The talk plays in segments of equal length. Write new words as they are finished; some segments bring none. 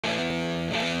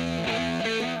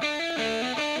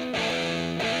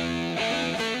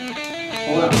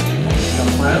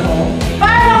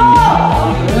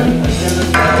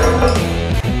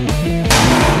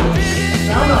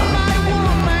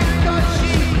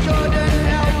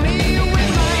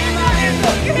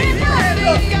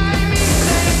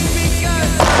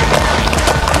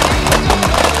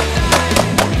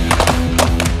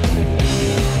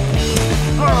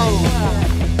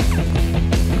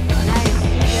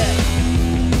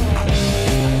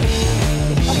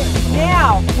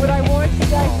What I want you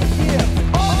guys to do.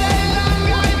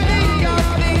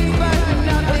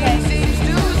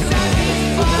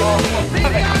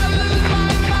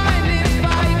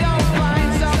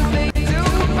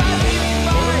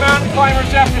 Mountain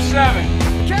climbers after 7.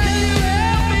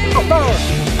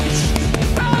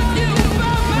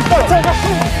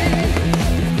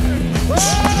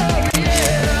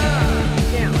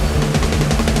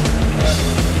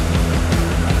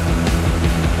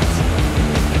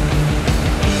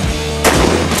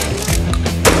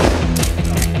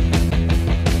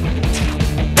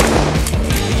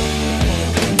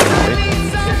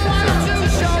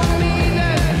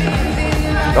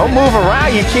 Don't move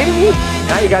around, you kidding me?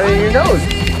 Now you got it in your nose.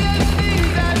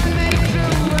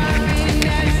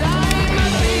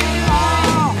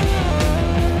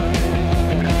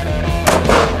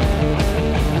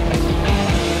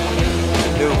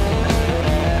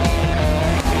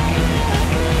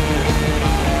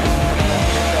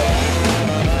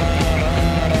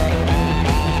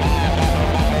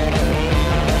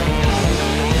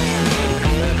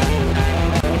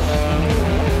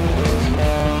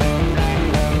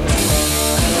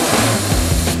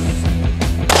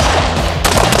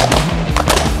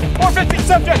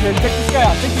 Subject here, take this guy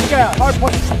out, take this guy out.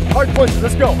 Hard punches,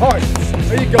 let's go, hard.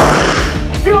 There you go.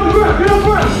 Get on the ground, get on the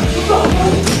ground. Let's go.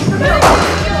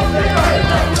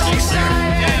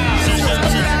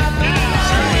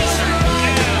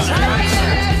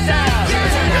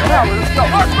 Power, let's go,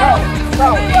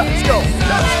 power, let's go,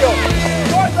 let's go.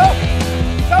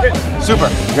 Super,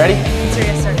 you ready? Sir,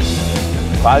 yes, sir.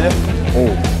 Positive?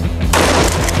 Oh.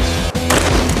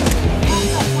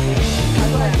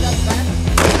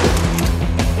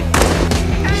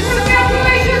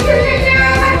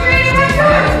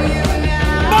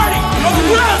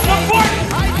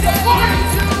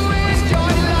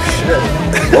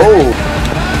 Whoa!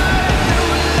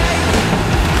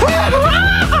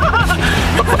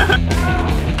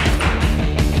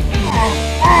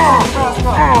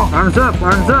 Arms up,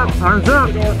 arms up, arms up.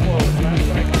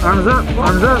 Arms up,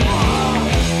 arms up.